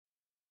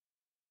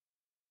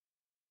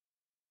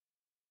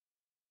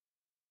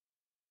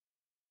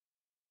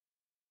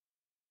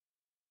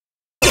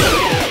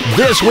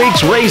This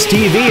week's Race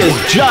TV is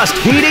just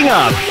heating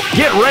up.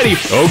 Get ready.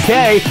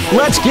 Okay,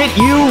 let's get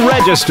you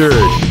registered.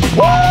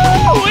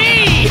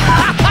 Woo-wee!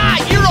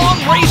 Ha-ha! You're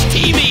on Race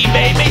TV,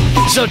 baby.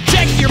 So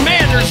check your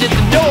manners at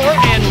the door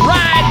and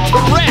ride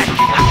correct.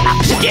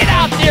 Get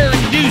out there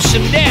and do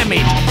some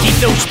damage. Keep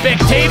those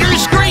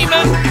spectators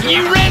screaming.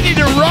 You ready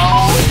to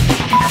roll?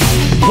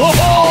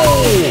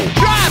 Whoa!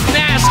 Drive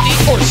nasty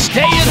or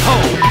stay at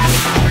home.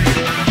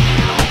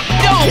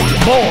 Don't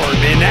bore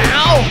me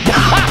now.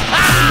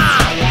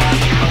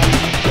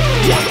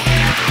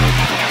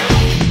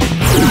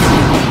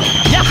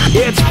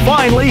 It's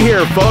finally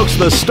here, folks,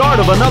 the start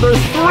of another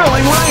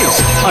thrilling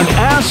race, an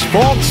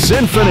asphalt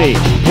symphony,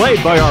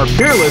 played by our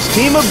peerless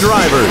team of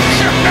drivers.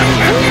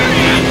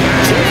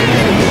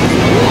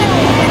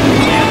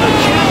 And the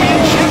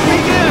championship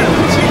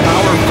begins.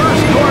 Our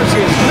first course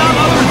is none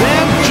other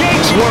than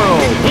Jake's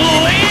World.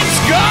 Let's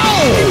go!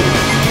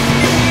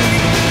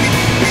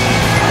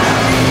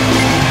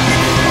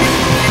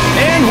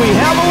 And we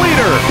have a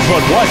leader.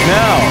 But what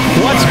now?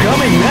 What's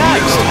coming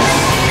next?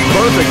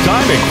 Perfect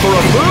timing for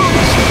a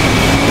boost.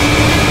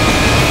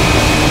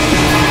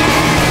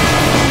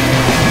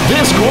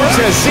 This course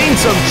has seen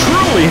some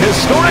truly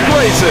historic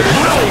races.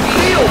 Really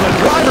feel the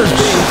drivers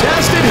being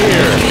tested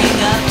here.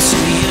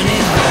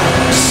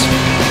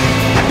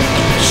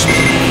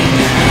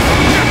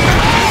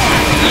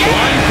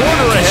 One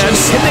corner ahead.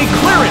 Can they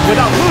clear it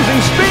without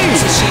losing speed?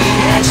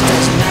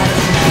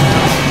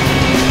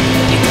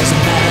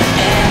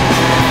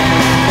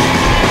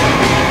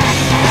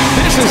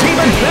 This is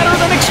even better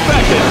than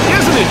expected,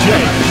 isn't it,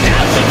 Jake?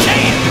 Now's the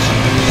chance!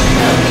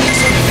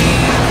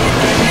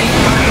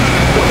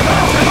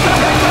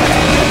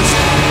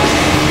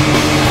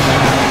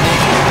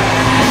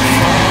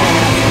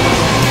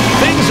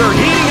 Things are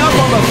heating up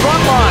on the front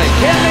line.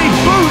 Can they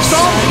boost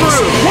on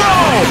through?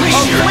 Whoa!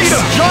 A fleet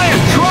of giant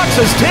trucks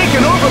has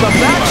taken over the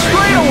back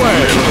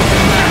straightaway.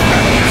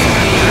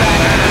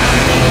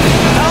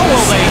 How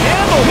will they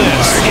handle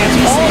this?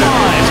 It's all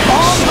eyes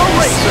on the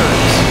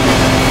racers.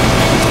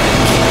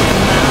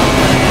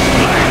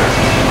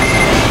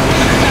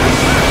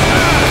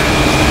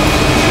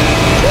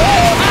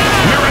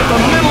 We're at the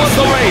middle of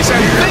the race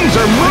and things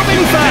are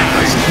moving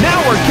fast. Now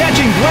we're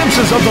catching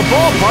glimpses of the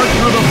ballpark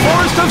through the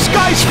forest of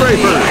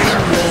skyscrapers.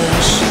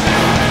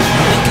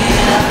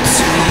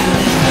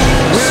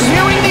 We're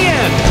nearing the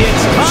end.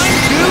 It's time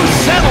to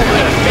settle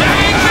this.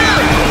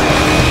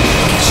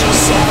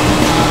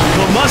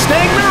 The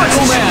Mustang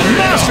Miracle Man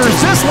masters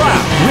this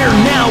lap. We're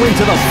now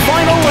into the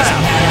final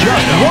lap.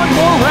 Just one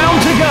more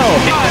round to go.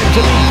 Time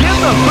to begin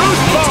the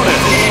boost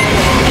bonus.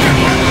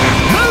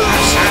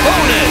 Boost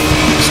bonus.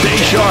 Stay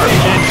sharp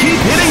and keep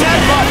hitting that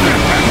button.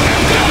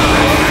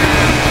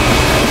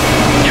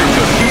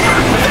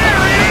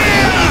 There it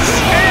is!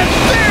 And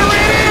there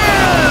it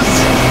is!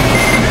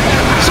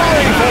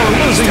 Sorry for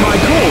losing my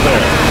cool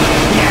there.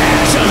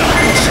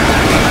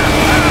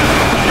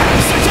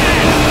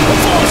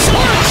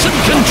 Some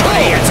control!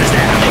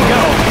 There you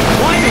go.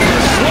 Climbing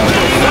the slope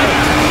of fate.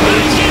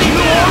 It's you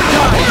or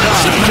die.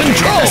 Some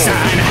control!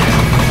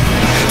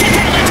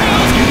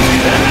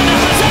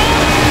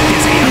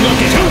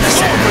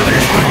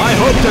 I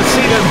hope to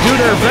see them do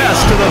their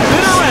best to the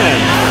bitter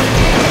end.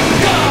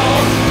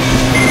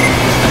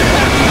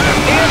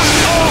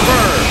 It's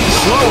over.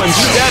 Slow and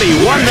steady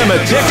won them a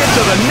ticket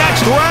to the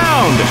next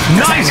round.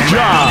 Nice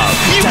job.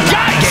 You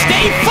gotta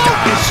stay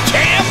focused,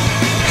 champ!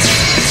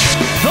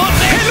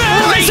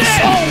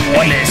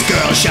 When this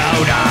girl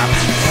showed up.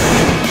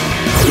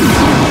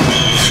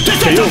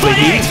 Feel the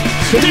heat?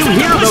 Can you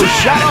hear those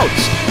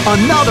shouts?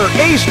 Another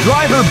ace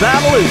driver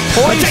battle is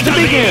poised to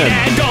begin.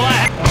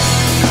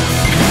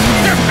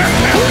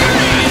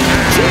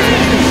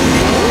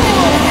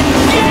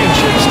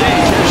 Championship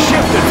stage has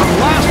shifted from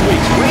last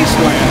week's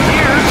raceland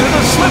here to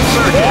the slip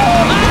circuit.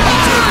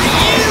 Are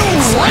you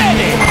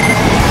ready?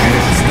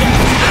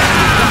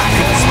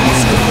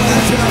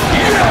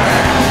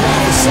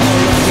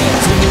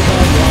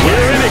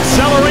 We're in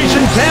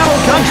acceleration panel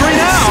country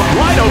now.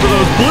 Right over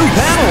those blue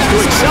panels to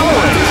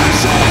accelerate.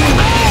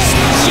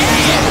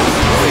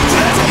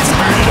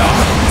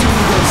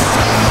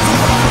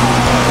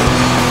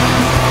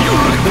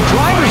 The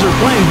drivers are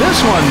playing this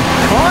one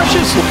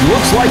cautiously.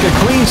 Looks like a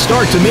clean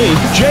start to me.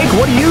 Jake,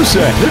 what do you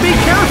say? Be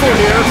careful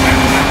here.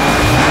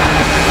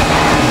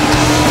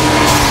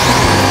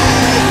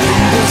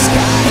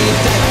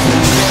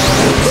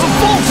 The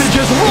voltage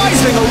is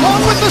rising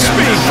along with the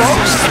speed,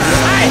 folks.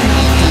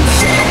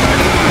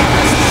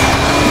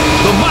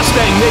 The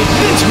Mustang made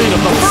mincemeat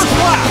of the first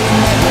lap.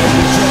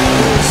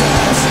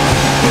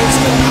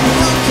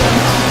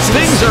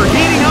 Things are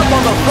heating up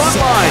on the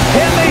front line.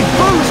 Can they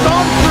boost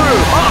on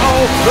through?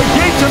 Uh-oh, the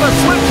gate to the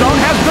slip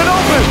zone has been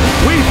opened.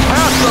 We've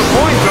passed the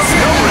point of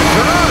no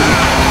return.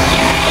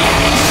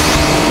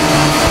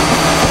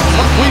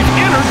 We've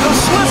entered the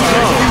slip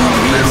zone.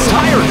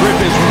 Tire grip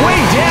is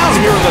way down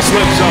here in the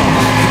slip zone.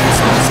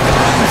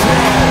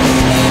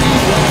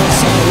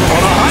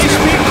 On a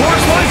high-speed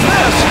course like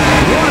this,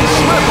 one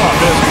slip-up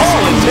is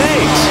all it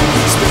takes.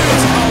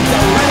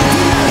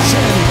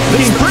 The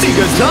pretty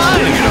good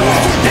time.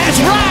 That's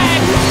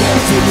right.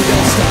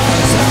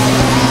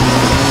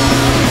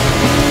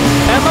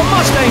 And the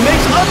Mustang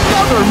makes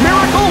another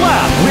miracle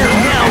lap. We're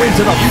now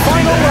into the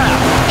final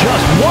lap.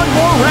 Just one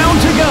more round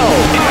to go.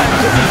 Time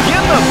to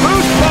begin the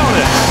boost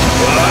bonus.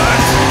 What?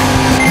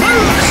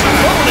 Boost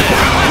bonus.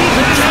 He's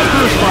in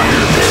Chapter's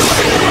fire.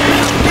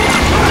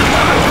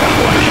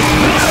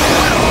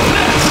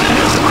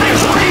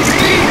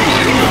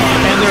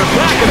 And they're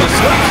back in the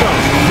slip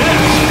zone. This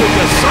could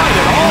decide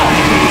it all.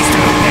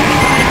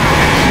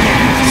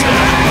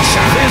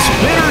 This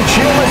bitter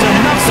chill is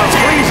enough to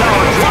freeze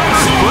our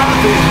driver's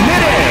breath in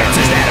midair.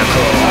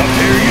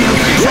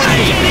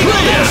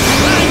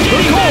 The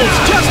goal's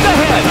just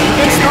ahead.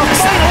 It's the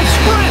final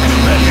sprint.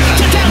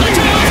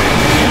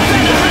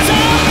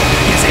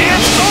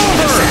 It's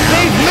over.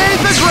 They've made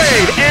the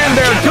grade, and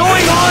they're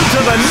going on to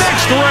the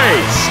next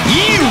race.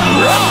 You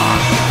rock.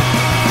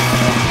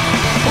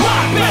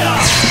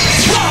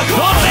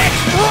 The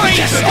next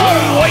race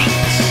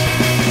awaits.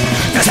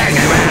 Just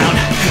hanging around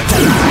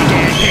till I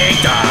get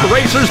picked up.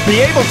 Racers be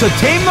able to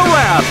tame the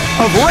wrath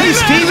of Race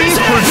TV's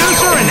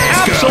producer and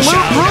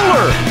absolute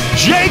ruler,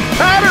 Jake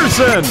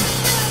Patterson.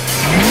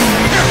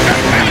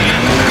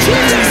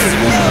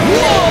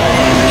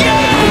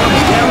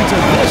 Comes down to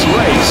this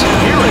race.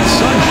 Here at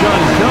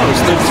Sunshine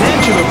Coast, the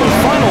tension of the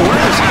final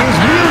race is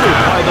muted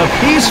by the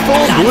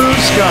peaceful blue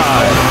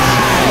sky.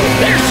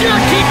 They're sure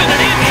keeping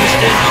it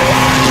interesting.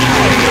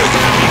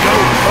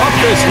 Up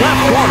this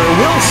left corner,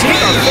 we'll see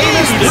a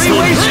famous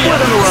three-way split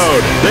in the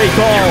road they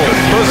call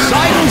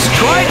Poseidon's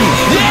Trident.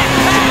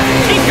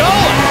 Keep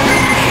going.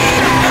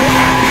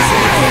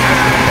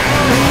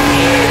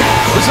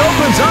 This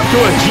opens up to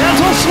a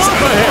gentle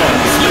slope ahead.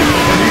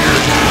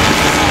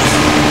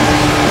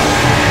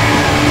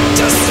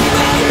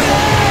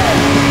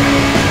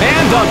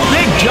 And a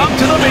big jump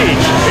to the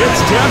beach.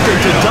 It's tempting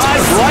to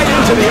dive right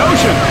into the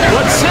ocean,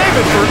 but save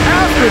it for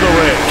after the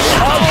race.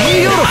 A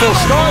beautiful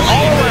start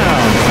all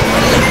around.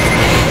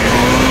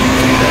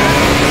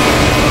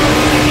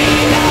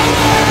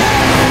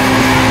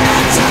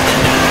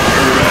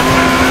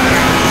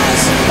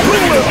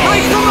 Ruler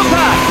break from the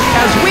pack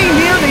as we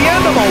near the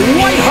end of a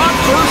white-hot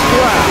first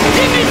lap.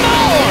 Give me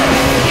more.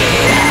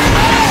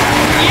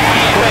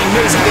 They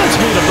made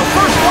mincemeat of the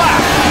first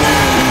lap.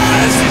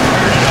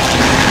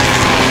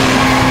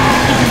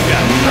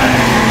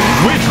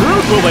 Which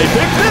route will they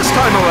pick this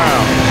time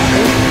around?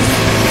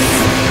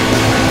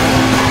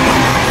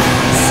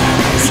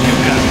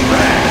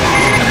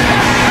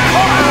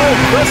 Uh-oh,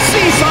 the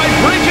seaside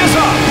bridge is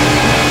up.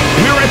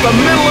 We're at the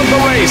middle of the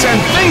race and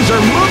things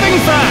are moving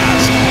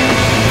fast.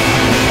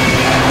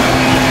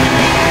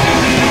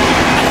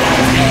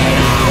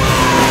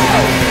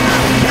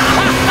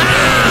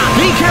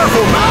 Be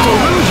careful not to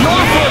lose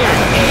your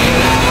footing.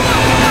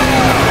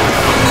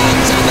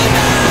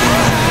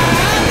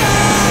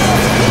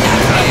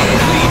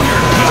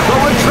 The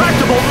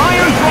retractable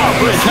iron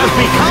drawbridge has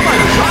become a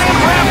giant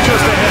ramp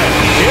just ahead.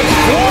 It's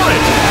for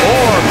it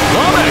or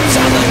plummet.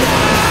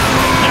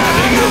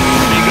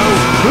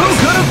 Who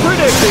could have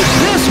predicted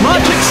this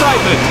much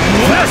excitement?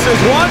 This is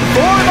one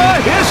for the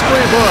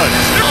history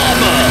books.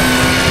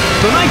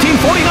 The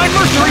 1949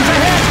 Mercury's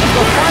ahead.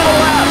 The final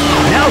lap.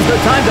 Now's the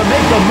time to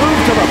make the move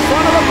to the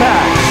front of the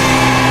pack.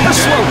 The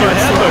slope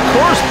ahead, the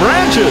course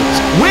branches.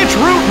 Which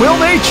route will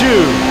they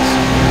choose?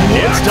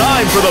 It's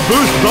time for the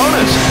boost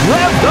bonus.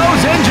 Rev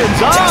those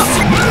engines up.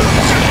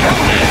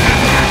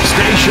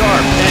 Stay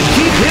sharp and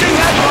keep hitting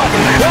that button.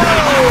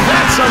 Whoa,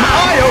 that's some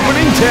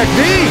eye-opening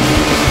technique.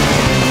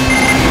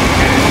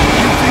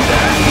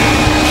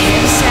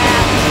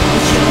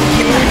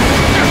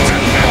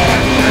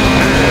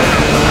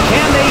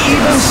 Can they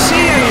even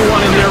see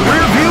anyone in their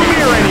rearview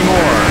mirror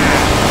anymore?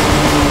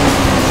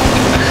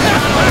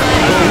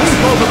 The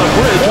leap over the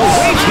bridge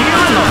awaits here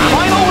in the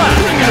final lap.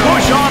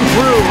 Push on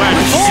through at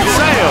full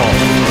sail.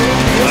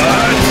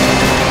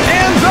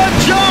 And the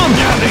jump.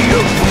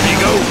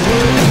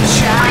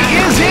 He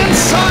is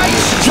inside.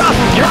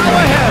 Just go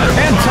ahead.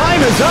 And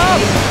time is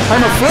up.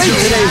 I'm afraid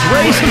today's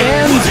race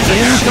ends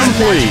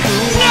incomplete.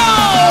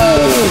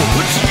 No!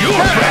 What's your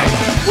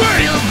problem?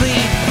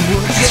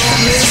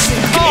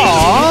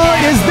 Aww,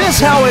 is this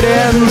how it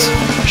ends?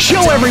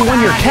 Show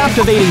everyone your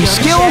captivating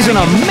skills and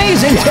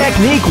amazing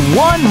technique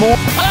one more.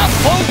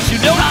 Folks who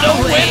don't know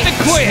when to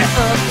quit.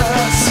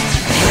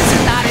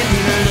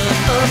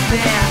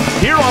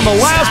 Here on the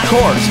last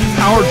course,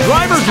 our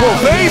drivers will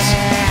face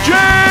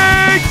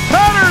Jake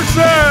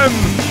Patterson.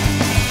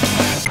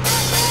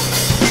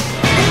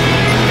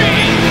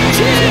 3,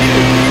 2,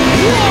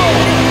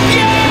 1,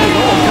 It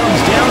all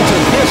comes down to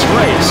this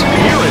race.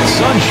 Here at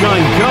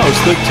Sunshine Coast,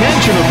 the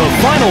tension of the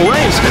final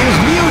race is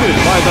muted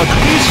by the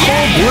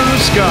peaceful blue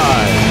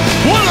sky.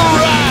 what a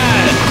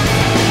ride!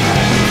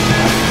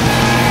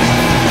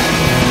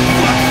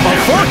 A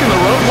fork in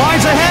the road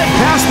lies ahead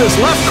past this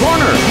left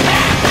corner.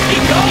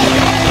 Keep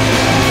going!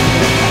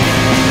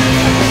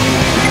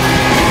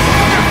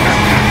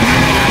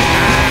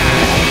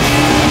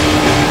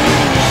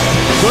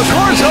 The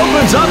course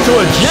opens up to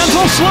a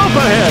gentle slope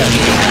ahead.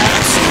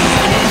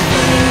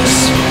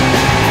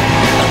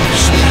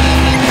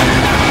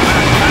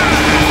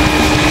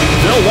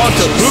 want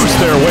to boost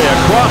their way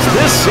across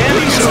this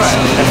sandy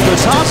stretch. It's the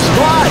top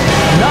spot.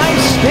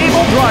 Nice,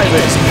 stable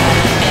driving.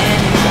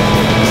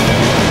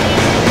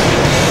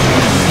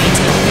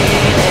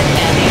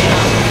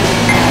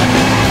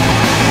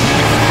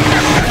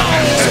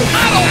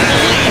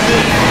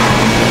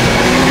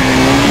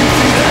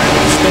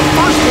 The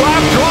first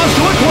lap draws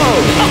to a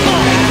close.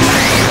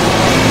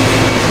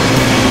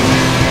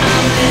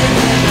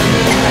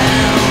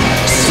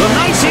 The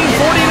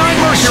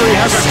 1949 Mercury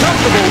has a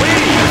comfortable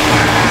lead.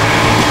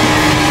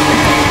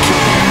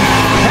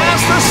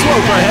 Past the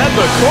slope ahead,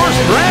 the course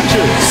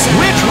branches.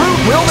 Which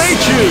route will they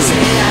choose?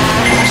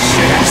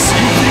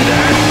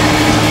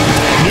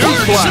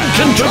 Newsflash,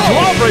 the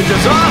drawbridge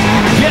is off.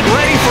 Get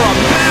ready for a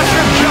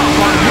massive jump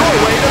on your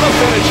way to the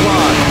finish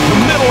line. The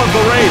middle of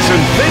the race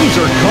and things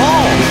are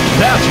calm.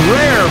 That's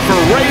rare for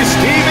race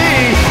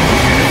TV.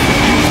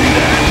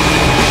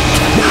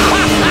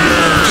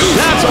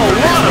 That's a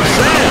lot of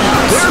sand.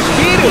 Their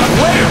speed is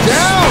way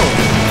down.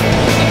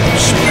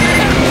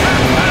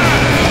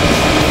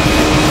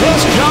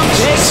 This jump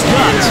takes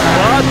guts,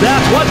 but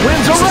that's what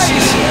wins a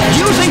race.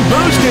 Using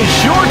boost is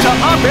sure to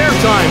up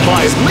airtime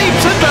by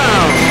leaps and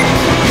bounds.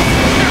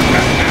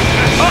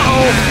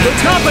 Uh-oh, the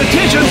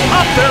competition's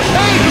up their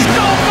pace.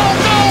 Go, go,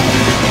 go!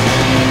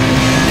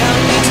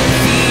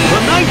 The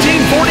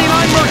 1949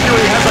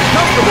 Mercury has a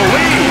comfortable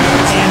lead.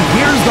 And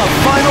here's the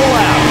final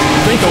lap.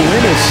 Think a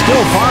win is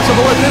still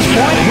possible at this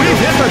point?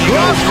 We've hit the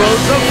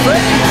crossroads of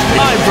fate.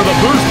 Time for the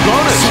boost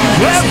bonus.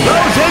 Rev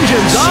those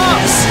engines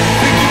up.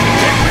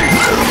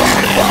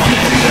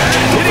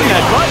 Hitting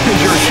that button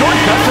is your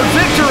shortcut to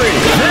victory.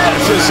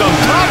 This is some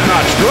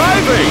top-notch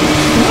driving.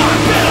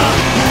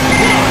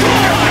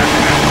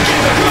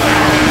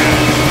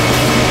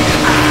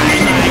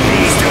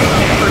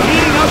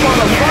 Leading up on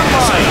the front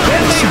line,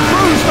 and they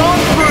cruised on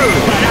through.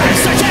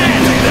 The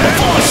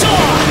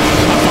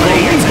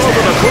leap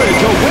over the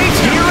bridge awaits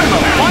here in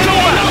the final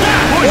lap.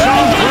 Push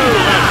on through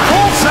at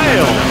full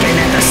sail.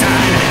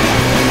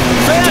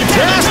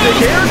 Fantastic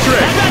air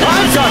trick.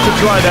 I've got to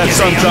try that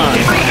sometime.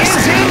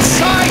 Is in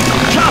sight.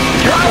 Just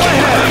go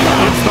ahead.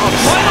 It's the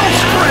final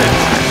sprint.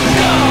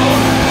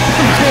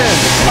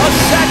 A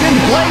second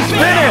place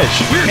finish.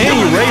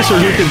 Any racer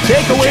who can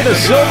take away the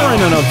silver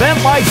in an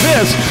event like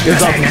this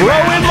is a pro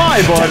in my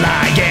book.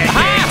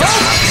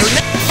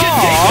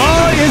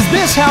 Aww, is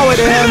this how it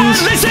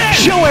ends?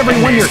 Show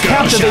everyone your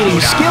captivating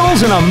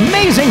skills and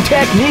amazing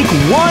technique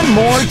one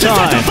more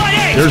time.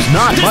 There's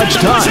not much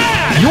time.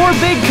 Your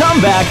big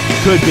comeback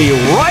could be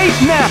right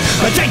now.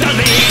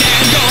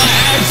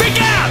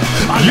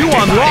 You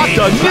unlocked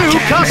a new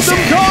custom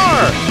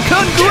car.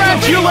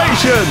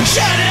 Congratulations!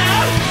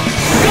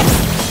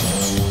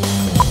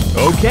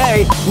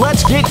 Okay,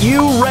 let's get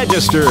you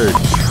registered.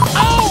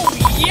 Oh,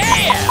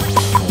 yeah!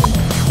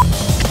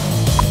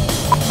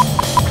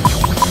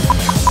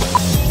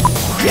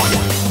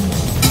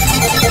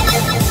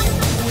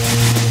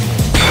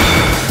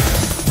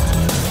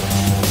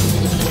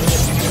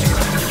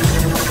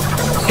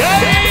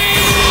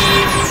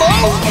 Game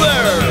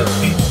over!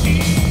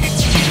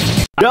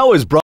 Show is brought